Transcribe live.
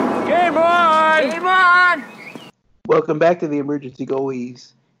Welcome back to the Emergency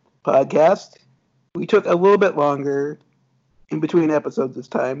Goalies podcast. We took a little bit longer in between episodes this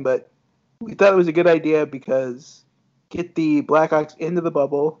time, but we thought it was a good idea because get the Blackhawks into the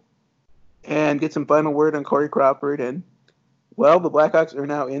bubble and get some final word on Corey Crawford. And, well, the Blackhawks are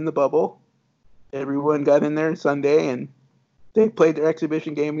now in the bubble. Everyone got in there Sunday, and they played their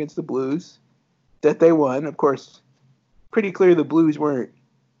exhibition game against the Blues that they won. Of course, pretty clear the Blues weren't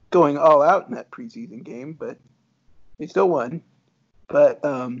going all out in that preseason game, but they still won. But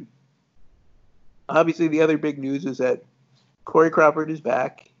obviously the other big news is that Corey Crawford is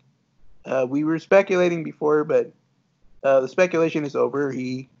back. We were speculating before, but the speculation is over.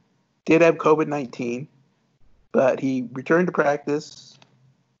 He did have COVID-19, but he returned to practice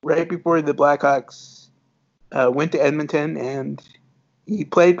right before the Blackhawks went to Edmonton, and he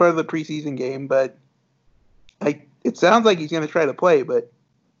played part of the preseason game. But it sounds like he's going to try to play, but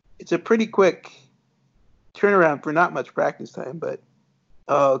it's a pretty quick turnaround for not much practice time. But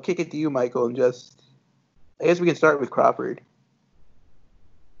I'll kick it to you, Michael, and I guess we can start with Crawford.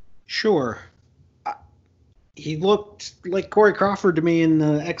 Sure. He looked like Corey Crawford to me in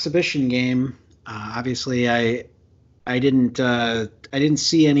the exhibition game. Obviously, I didn't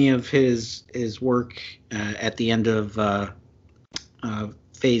see any of his work at the end of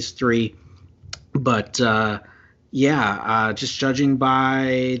phase 3, but just judging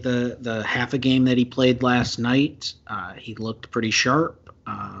by the half a game that he played last night, he looked pretty sharp.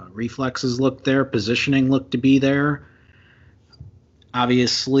 Reflexes looked there, positioning looked to be there.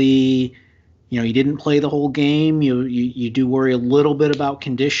 Obviously, he didn't play the whole game. You do worry a little bit about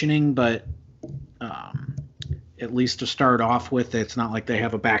conditioning, but at least to start off with, it's not like they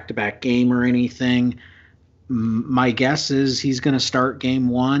have a back-to-back game or anything. My guess is he's going to start game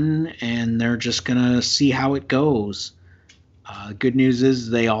 1, and they're just going to see how it goes. Good news is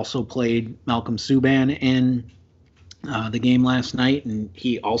they also played Malcolm Subban in the game last night, and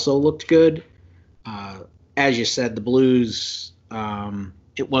he also looked good. As you said, the Blues,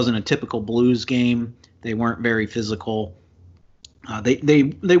 it wasn't a typical Blues game. They weren't very physical.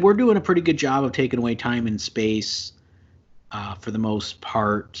 They were doing a pretty good job of taking away time and space for the most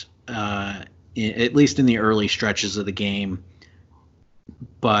part, at least in the early stretches of the game.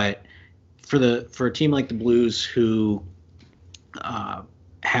 But for a team like the Blues, who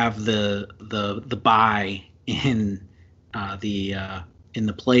have the bye in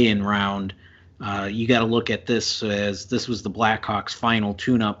the play-in round, you got to look at this as this was the Blackhawks' final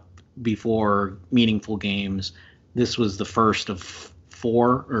tune-up before meaningful games. This was the first of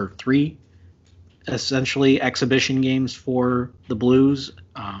 4 or 3, essentially, exhibition games for the Blues,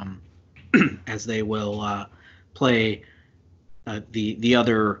 as they will play the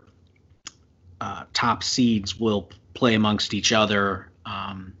other top seeds will play amongst each other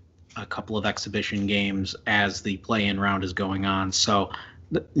a couple of exhibition games as the play-in round is going on. So,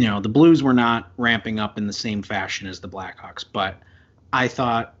 the Blues were not ramping up in the same fashion as the Blackhawks, but I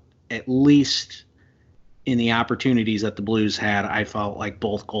thought at least in the opportunities that the Blues had, I felt like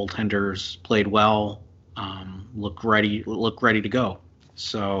both goaltenders played well, looked ready to go.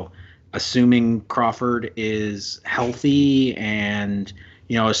 So, assuming Crawford is healthy and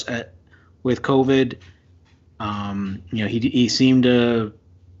with COVID, he seemed to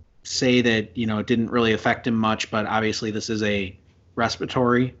say that it didn't really affect him much, but obviously this is a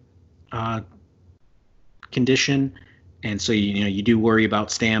respiratory condition, and so you do worry about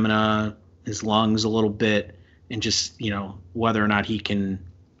stamina, his lungs a little bit, and just whether or not he can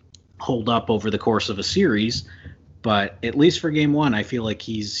hold up over the course of a series. But at least for game 1, I feel like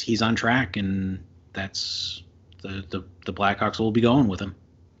he's on track, and that's the Blackhawks will be going with him.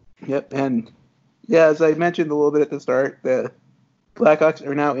 Yep, and yeah, as I mentioned a little bit at the start, the Blackhawks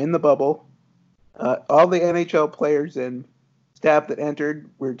are now in the bubble. All the NHL players and staff that entered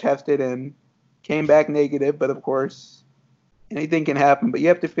were tested and came back negative, but of course, anything can happen. But you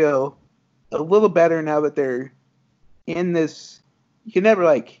have to feel a little better now that they're in this. You can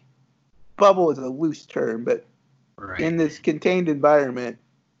never, bubble is a loose term, but right, in this contained environment,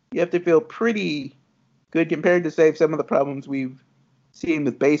 you have to feel pretty good compared to, say, some of the problems we've seen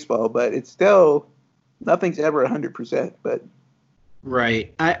with baseball. But it's still, nothing's ever 100%. But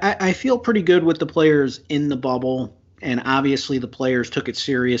right, I feel pretty good with the players in the bubble. And obviously the players took it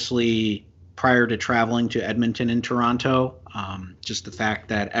seriously prior to traveling to Edmonton and Toronto. Just the fact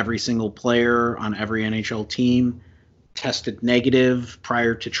that every single player on every NHL team tested negative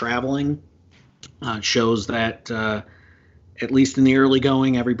prior to traveling shows that, at least in the early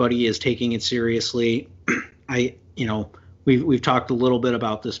going, everybody is taking it seriously. We've talked a little bit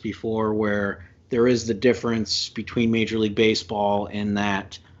about this before, where there is the difference between Major League Baseball in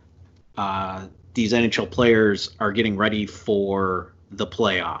that these NHL players are getting ready for the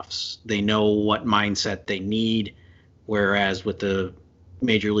playoffs. They know what mindset they need, whereas with the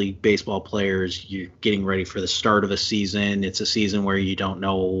Major League Baseball players, you're getting ready for the start of a season. It's a season where you don't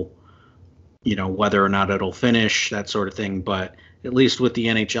know, whether or not it'll finish, that sort of thing. But at least with the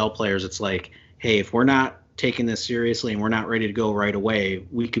NHL players, it's like, hey, if we're not taking this seriously and we're not ready to go right away,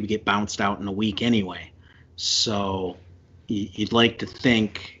 we could get bounced out in a week anyway. So you'd like to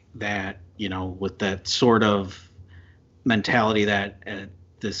think that, with that sort of mentality that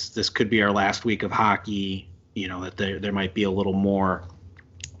this could be our last week of hockey, that there might be a little more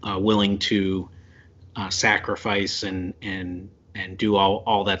willing to sacrifice and do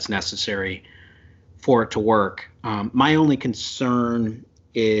all that's necessary for it to work. My only concern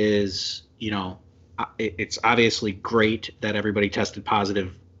is, it's obviously great that everybody tested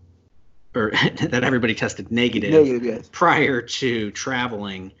positive, or that everybody tested negative yes, prior to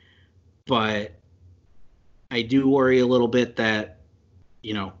traveling. But I do worry a little bit that,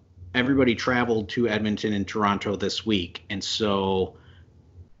 everybody traveled to Edmonton and Toronto this week. And so,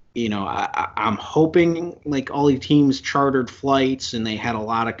 I'm hoping like all the teams chartered flights and they had a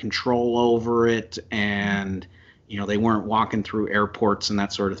lot of control over it, and, they weren't walking through airports and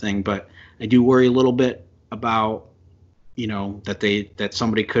that sort of thing. But I do worry a little bit about, that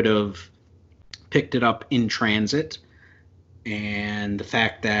somebody could have picked it up in transit, and the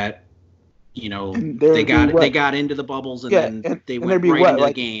fact that, they got into the bubbles and then they went right into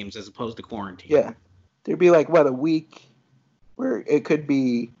the games as opposed to quarantine. Yeah, there'd be like a week where it could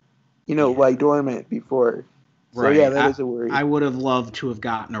be, lie dormant before. So right. Yeah, that is a worry. I would have loved to have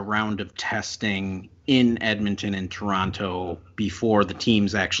gotten a round of testing in Edmonton and Toronto before the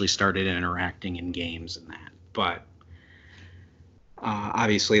teams actually started interacting in games and that. But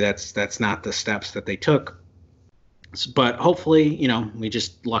obviously that's not the steps that they took. But hopefully, we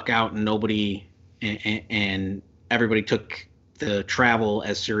just luck out and nobody and everybody took the travel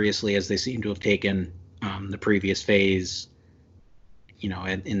as seriously as they seem to have taken the previous phase,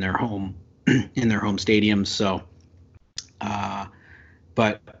 in their home stadiums. So,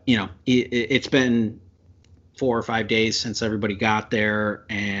 but it's been 4 or 5 days since everybody got there,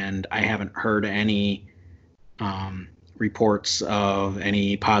 and I haven't heard any reports of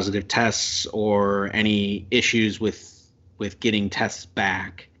any positive tests or any issues with getting tests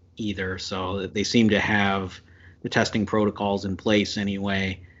back either. So they seem to have the testing protocols in place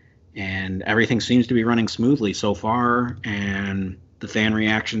anyway, and everything seems to be running smoothly so far, and the fan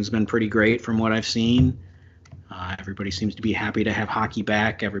reaction's been pretty great from what I've seen. Everybody seems to be happy to have hockey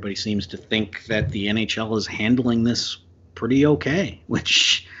back. Everybody seems to think that the NHL is handling this pretty okay,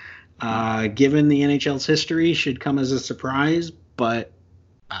 which given the NHL's history should come as a surprise, but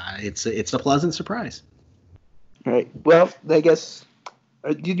it's a pleasant surprise. All right. Well, I guess,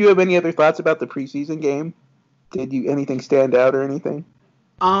 did you have any other thoughts about the preseason game? Did anything stand out or anything?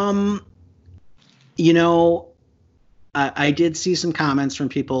 I did see some comments from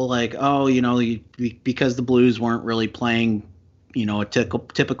people like, oh, because the Blues weren't really playing, a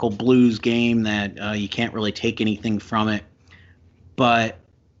typical Blues game, that you can't really take anything from it. But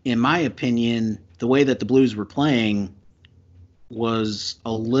in my opinion, the way that the Blues were playing was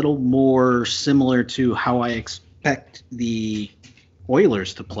a little more similar to how I expect the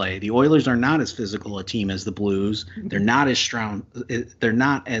Oilers to play. The Oilers are not as physical a team as the Blues. They're not as strong. They're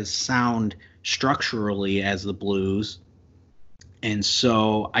not as sound structurally as the Blues. And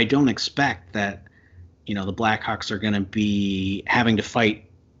so I don't expect that, the Blackhawks are going to be having to fight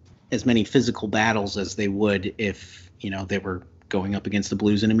as many physical battles as they would if, they were going up against the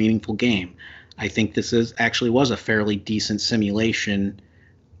Blues in a meaningful game. I think this was a fairly decent simulation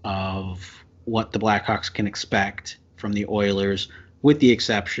of what the Blackhawks can expect from the Oilers, with the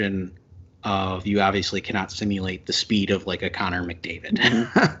exception of you obviously cannot simulate the speed of like a Connor McDavid.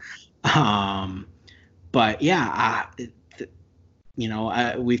 Mm-hmm. But yeah,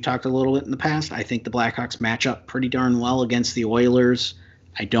 we've talked a little bit in the past. I think the Blackhawks match up pretty darn well against the Oilers.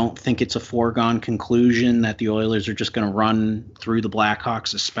 I don't think it's a foregone conclusion that the Oilers are just going to run through the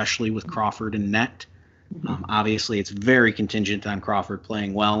Blackhawks, especially with Crawford in net. Obviously, it's very contingent on Crawford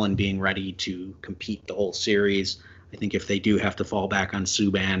playing well and being ready to compete the whole series. I think if they do have to fall back on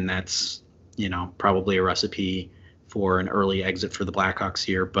Subban, that's, probably a recipe for an early exit for the Blackhawks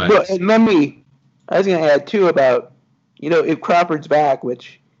here. But well, and I was going to add, too, about, if Crawford's back,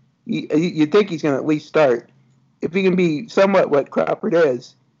 which you'd think he's going to at least start, if he can be somewhat what Crawford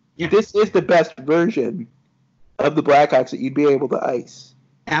is, This is the best version of the Blackhawks that you'd be able to ice.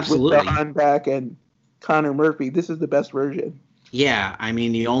 Absolutely. With Don back and Connor Murphy, this is the best version. Yeah, I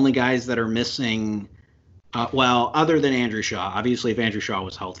mean, the only guys that are missing Well, other than Andrew Shaw, obviously, if Andrew Shaw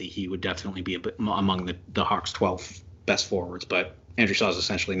was healthy, he would definitely be among the Hawks' 12 best forwards. But Andrew Shaw's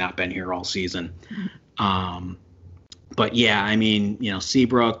essentially not been here all season. But yeah, I mean,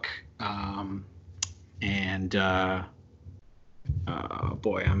 Seabrook and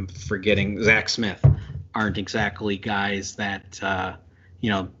boy, I'm forgetting Zach Smith aren't exactly guys that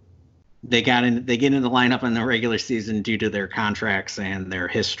they get in the lineup in the regular season due to their contracts and their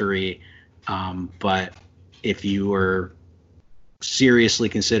history. But if you were seriously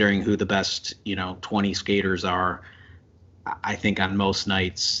considering who the best 20 skaters are, I think on most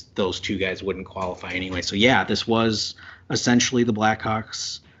nights those two guys wouldn't qualify anyway. So yeah, this was essentially the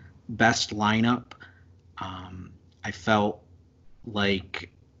Blackhawks' best lineup. I felt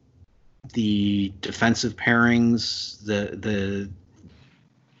like the defensive pairings,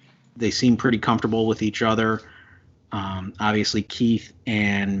 they seem pretty comfortable with each other. Obviously, Keith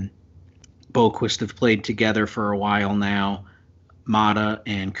and Boquist have played together for a while now. Mata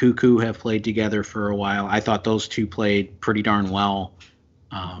and Cuckoo have played together for a while. I thought those two played pretty darn well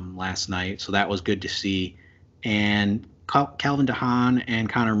last night, so that was good to see. And Calvin DeHaan and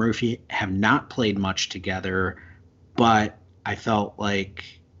Connor Murphy have not played much together, but I felt like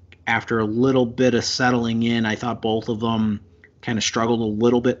after a little bit of settling in, I thought both of them kind of struggled a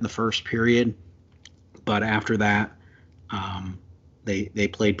little bit in the first period, but after that, they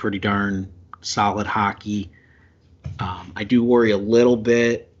played pretty darn solid hockey. I do worry a little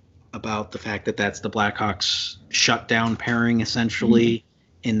bit about the fact that that's the Blackhawks shutdown pairing, essentially,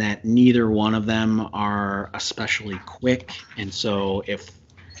 in that neither one of them are especially quick. And so if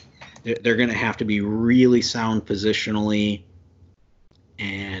they're going to have to be really sound positionally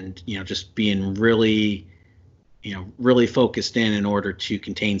and, just being really, really focused in order to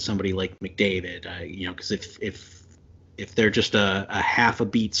contain somebody like McDavid, because if they're just a half a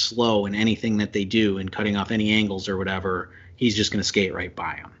beat slow in anything that they do and cutting off any angles or whatever, he's just going to skate right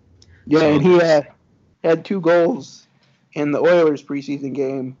by them. Yeah, so, and he had 2 goals in the Oilers preseason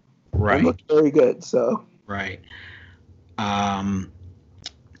game. Right. And looked very good. So. Right.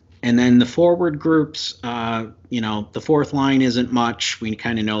 And then the forward groups, the fourth line isn't much. We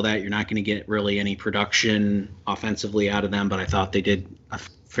kind of know that you're not going to get really any production offensively out of them, but I thought they did a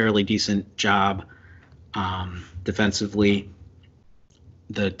fairly decent job defensively.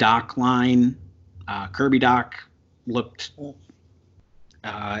 The Doc line, Kirby Doc looked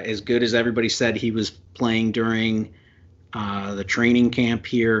as good as everybody said he was playing during the training camp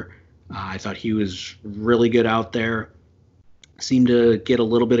here. I thought he was really good out there. Seemed to get a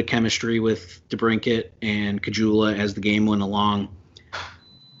little bit of chemistry with DeBrincat and Kajula as the game went along.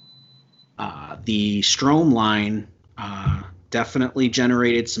 The Strome line definitely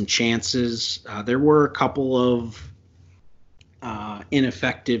generated some chances. There were a couple of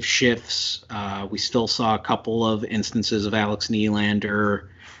ineffective shifts. We still saw a couple of instances of Alex Nylander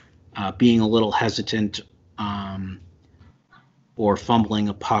being a little hesitant or fumbling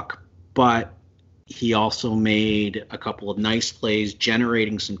a puck, but he also made a couple of nice plays,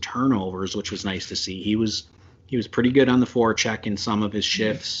 generating some turnovers, which was nice to see. He was pretty good on the forecheck in some of his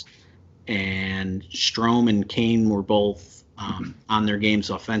shifts, and Strome and Kane were both on their games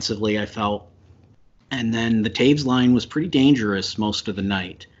offensively, I felt. And then the Taves line was pretty dangerous most of the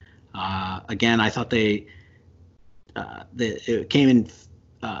night. Again, I thought it came in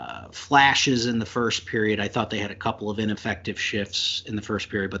flashes in the first period. I thought they had a couple of ineffective shifts in the first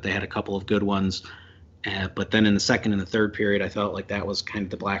period, but they had a couple of good ones. But then in the second and the third period, I felt like that was kind of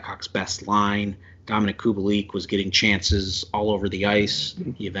the Blackhawks' best line. Dominic Kubalik was getting chances all over the ice.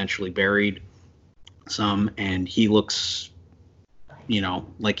 He eventually buried some, and he looks,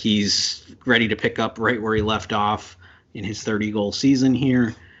 like he's ready to pick up right where he left off in his 30-goal season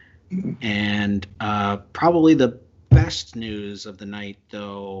here. And probably the best news of the night,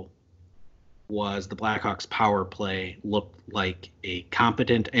 though, was the Blackhawks power play looked like a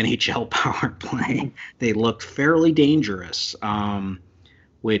competent NHL power play. They looked fairly dangerous,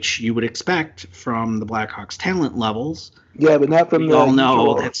 which you would expect from the Blackhawks talent levels. Yeah, but not from we all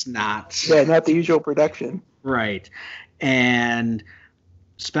know that's not. Yeah, not the usual production. Right. And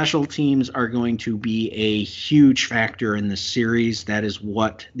special teams are going to be a huge factor in the series. That is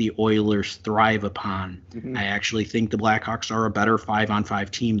what the Oilers thrive upon. Mm-hmm. I actually think the Blackhawks are a better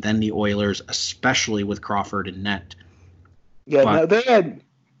 5-on-5 team than the Oilers, especially with Crawford in net. Yeah,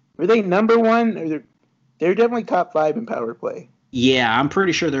 were they number one? Or they're definitely top 5 in power play. Yeah, I'm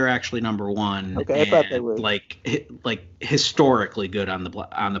pretty sure they're actually number 1. Okay, I thought they were like historically good on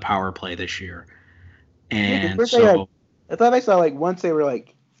the power play this year. And I thought I saw once they were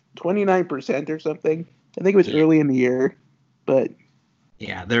 29% or something. I think it was early in the year, but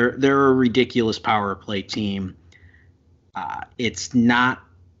Yeah, they're a ridiculous power play team. It's not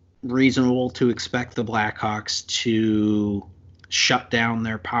reasonable to expect the Blackhawks to shut down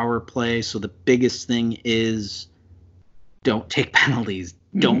their power play. So the biggest thing is don't take penalties.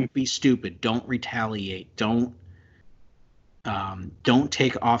 Mm-hmm. Don't be stupid. Don't retaliate. Don't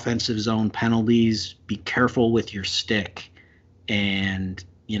take offensive zone penalties. Be careful with your stick, and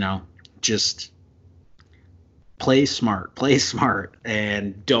just play smart,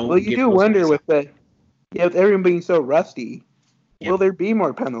 and don't. Well, you do wonder with everyone being so rusty. Will there be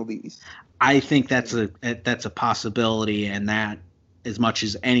more penalties? I think that's a possibility, and that as much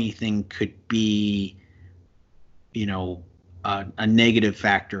as anything could be, a negative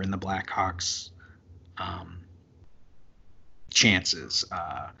factor in the Blackhawks' chances.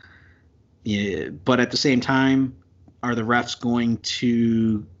 But at the same time, are the refs going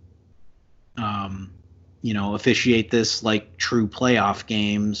to, officiate this like true playoff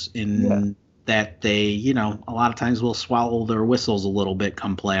games that they, a lot of times will swallow their whistles a little bit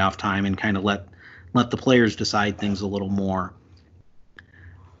come playoff time and kind of let the players decide things a little more.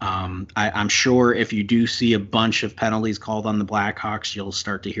 I'm sure if you do see a bunch of penalties called on the Blackhawks, you'll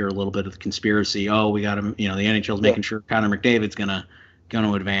start to hear a little bit of conspiracy. Oh, we got him. The NHL's making sure Connor McDavid's gonna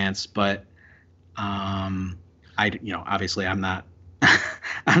advance. But obviously I'm not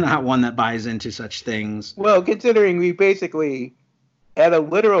I'm not one that buys into such things. Well, considering we basically had a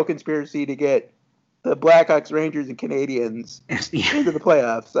literal conspiracy to get the Blackhawks, Rangers, and Canadiens into the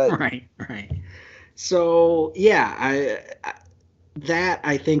playoffs. Right. So I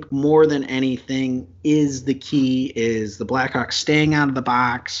think more than anything is the key is the Blackhawks staying out of the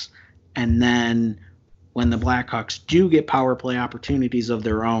box, and then when the Blackhawks do get power play opportunities of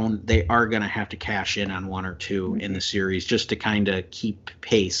their own, they are going to have to cash in on one or two in the series just to kind of keep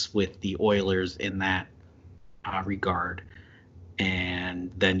pace with the Oilers in that regard.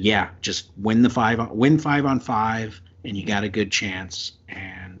 And then, just win 5 on 5, and you got a good chance.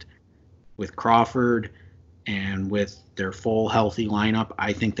 And with Crawford and with their full healthy lineup,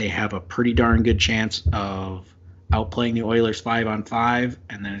 I think they have a pretty darn good chance of outplaying the Oilers 5 on 5,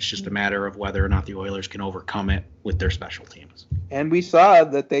 and then it's just a matter of whether or not the Oilers can overcome it with their special teams. And we saw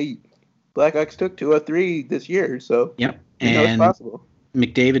that Blackhawks took 2 of 3 this year, so it's possible.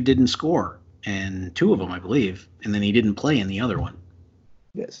 McDavid didn't score in 2 of them, I believe, and then he didn't play in the other one.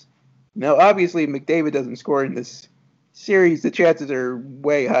 Yes. Now, obviously, McDavid doesn't score in this series. The chances are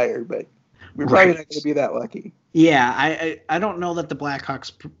way higher, but we're probably not going to be that lucky. Yeah, I don't know that the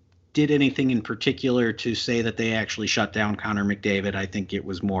Blackhawks did anything in particular to say that they actually shut down Connor McDavid. I think it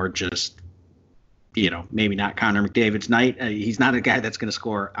was more just, maybe not Connor McDavid's night. He's not a guy that's going to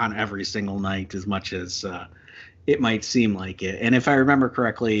score on every single night as much as it might seem like it. And if I remember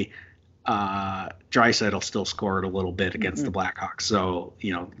correctly, Draisaitl still scored a little bit against the Blackhawks. So,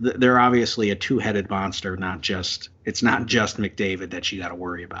 they're obviously a two-headed monster, it's not just McDavid that you got to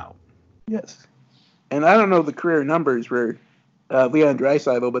worry about. Yes. And I don't know the career numbers for Leon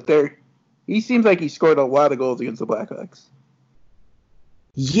Draisaitl, but he seems like he scored a lot of goals against the Blackhawks.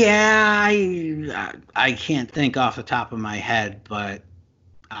 Yeah, I can't think off the top of my head, but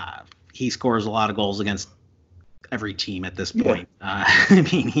he scores a lot of goals against every team at this point.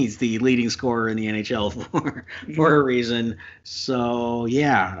 He's the leading scorer in the NHL for a reason. So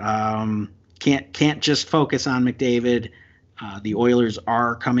can't just focus on McDavid. The Oilers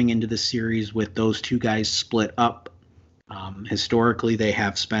are coming into the series with those two guys split up. Historically, they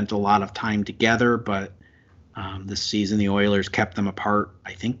have spent a lot of time together, but this season the Oilers kept them apart,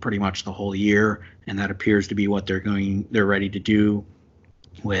 I think, pretty much the whole year, and that appears to be what they're ready to do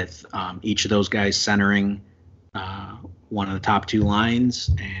with each of those guys centering one of the top 2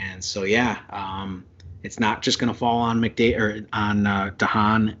 lines. And so, it's not just going to fall on McDavid or on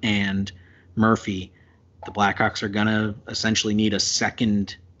DeHaan and Murphy. The Blackhawks are going to essentially need a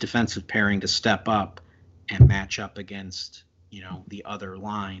second defensive pairing to step up and match up against, the other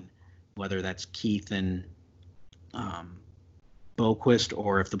line, whether that's Keith and Boquist,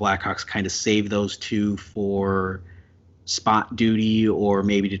 or if the Blackhawks kind of save those two for spot duty, or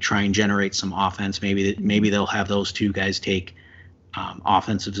maybe to try and generate some offense. Maybe they'll have those two guys take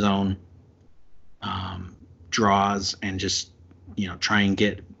offensive zone draws and just, try and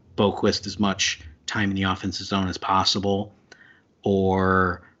get Boquist as much time in the offensive zone as possible.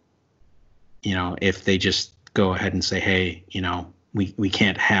 Or, if they just go ahead and say, hey, we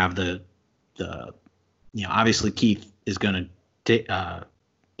can't have the obviously Keith is going to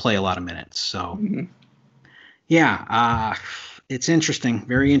play a lot of minutes. So, it's interesting,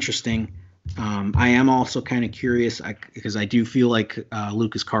 very interesting. I am also kind of curious because I do feel like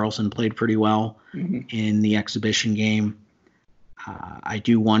Lucas Carlson played pretty well in the exhibition game. I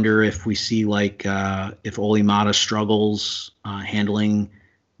do wonder if we see if Ole Mata struggles handling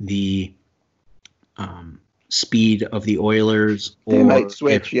the speed of the Oilers, They or might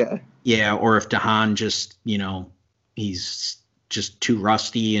switch, or if DeHaan just he's just too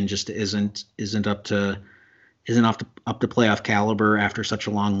rusty and just isn't up to playoff caliber after such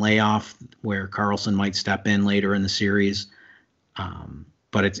a long layoff, where Carlson might step in later in the series.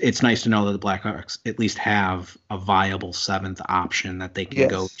 But it's nice to know that the Blackhawks at least have a viable seventh option that they can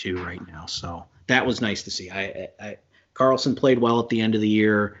go to right now. So that was nice to see. Carlson played well at the end of the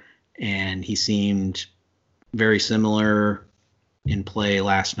year, and he seemed very similar in play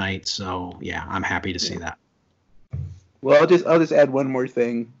last night. So yeah, I'm happy to see that. Well, I'll just add one more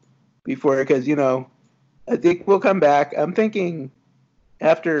thing because I think we'll come back. I'm thinking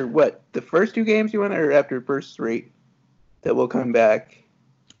after the first two games you won, or after first three, that we'll come back.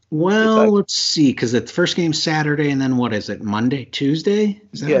 Well, let's see, because the first game's Saturday, and then what is it, Monday, Tuesday?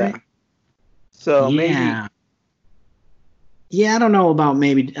 Is that right? So maybe. Yeah, I don't know about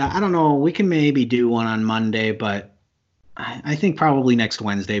maybe. I don't know. We can maybe do one on Monday, but I think probably next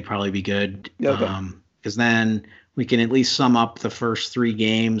Wednesday probably be good. Okay. Because then we can at least sum up the first three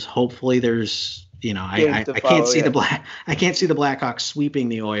games. Hopefully, there's I can't see the Blackhawks sweeping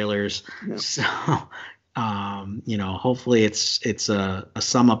the Oilers. No. So. Hopefully it's a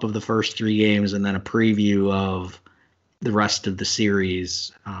sum up of the first three games and then a preview of the rest of the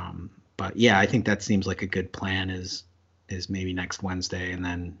series. But yeah, I think that seems like a good plan is maybe next Wednesday, and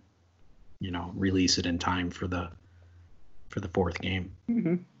then, release it in time for the fourth game.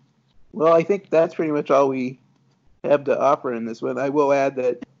 Mm-hmm. Well, I think that's pretty much all we have to offer in this one. I will add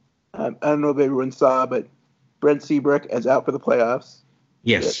that, I don't know if everyone saw, but Brent Seabrook is out for the playoffs.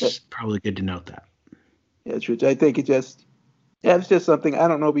 Yes, probably good to note that. Yeah, which I think it's just something. I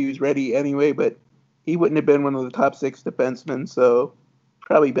don't know if he was ready anyway, but he wouldn't have been one of the top six defensemen, so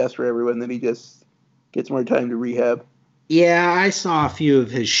probably best for everyone that he just gets more time to rehab. Yeah, I saw a few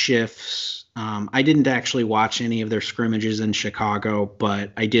of his shifts. I didn't actually watch any of their scrimmages in Chicago,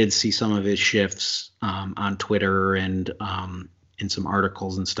 but I did see some of his shifts on Twitter and in some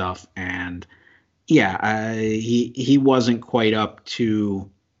articles and stuff. And yeah, he wasn't quite up to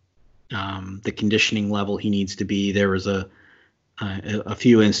the conditioning level he needs to be. There was a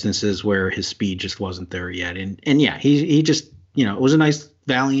few instances where his speed just wasn't there yet. And yeah, he just, it was a nice,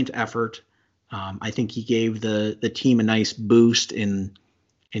 valiant effort. I think he gave the team a nice boost in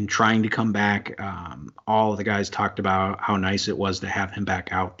trying to come back. All of the guys talked about how nice it was to have him back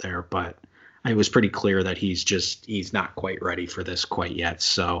out there, but it was pretty clear that he's not quite ready for this quite yet.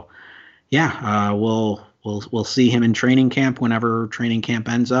 So yeah, we'll see him in training camp whenever training camp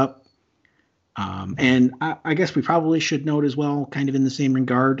ends up. And I guess we probably should note as well, kind of in the same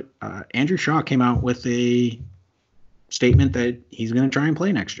regard, Andrew Shaw came out with a statement that he's going to try and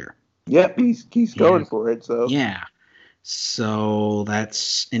play next year. Yep, he's going for it. So yeah, so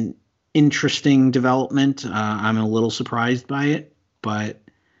that's an interesting development. I'm a little surprised by it, but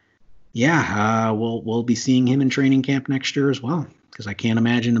yeah, we'll be seeing him in training camp next year as well, because I can't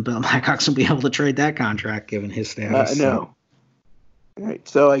imagine the Blackhawks will be able to trade that contract given his status. No. All right,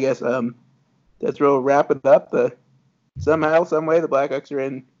 so I guess that's where we'll wrap it up. Somehow, some way, the Blackhawks are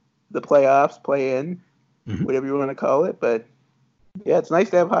in the playoffs, play-in, whatever you want to call it. But yeah, it's nice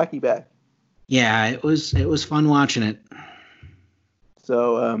to have hockey back. Yeah, it was fun watching it.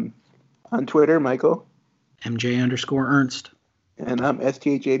 So on Twitter, Michael, MJ_Ernst, and I'm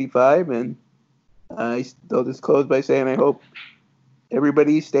STH85, and they'll just close by saying I hope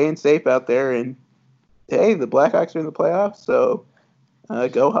everybody's staying safe out there. And hey, the Blackhawks are in the playoffs, so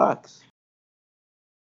go Hawks.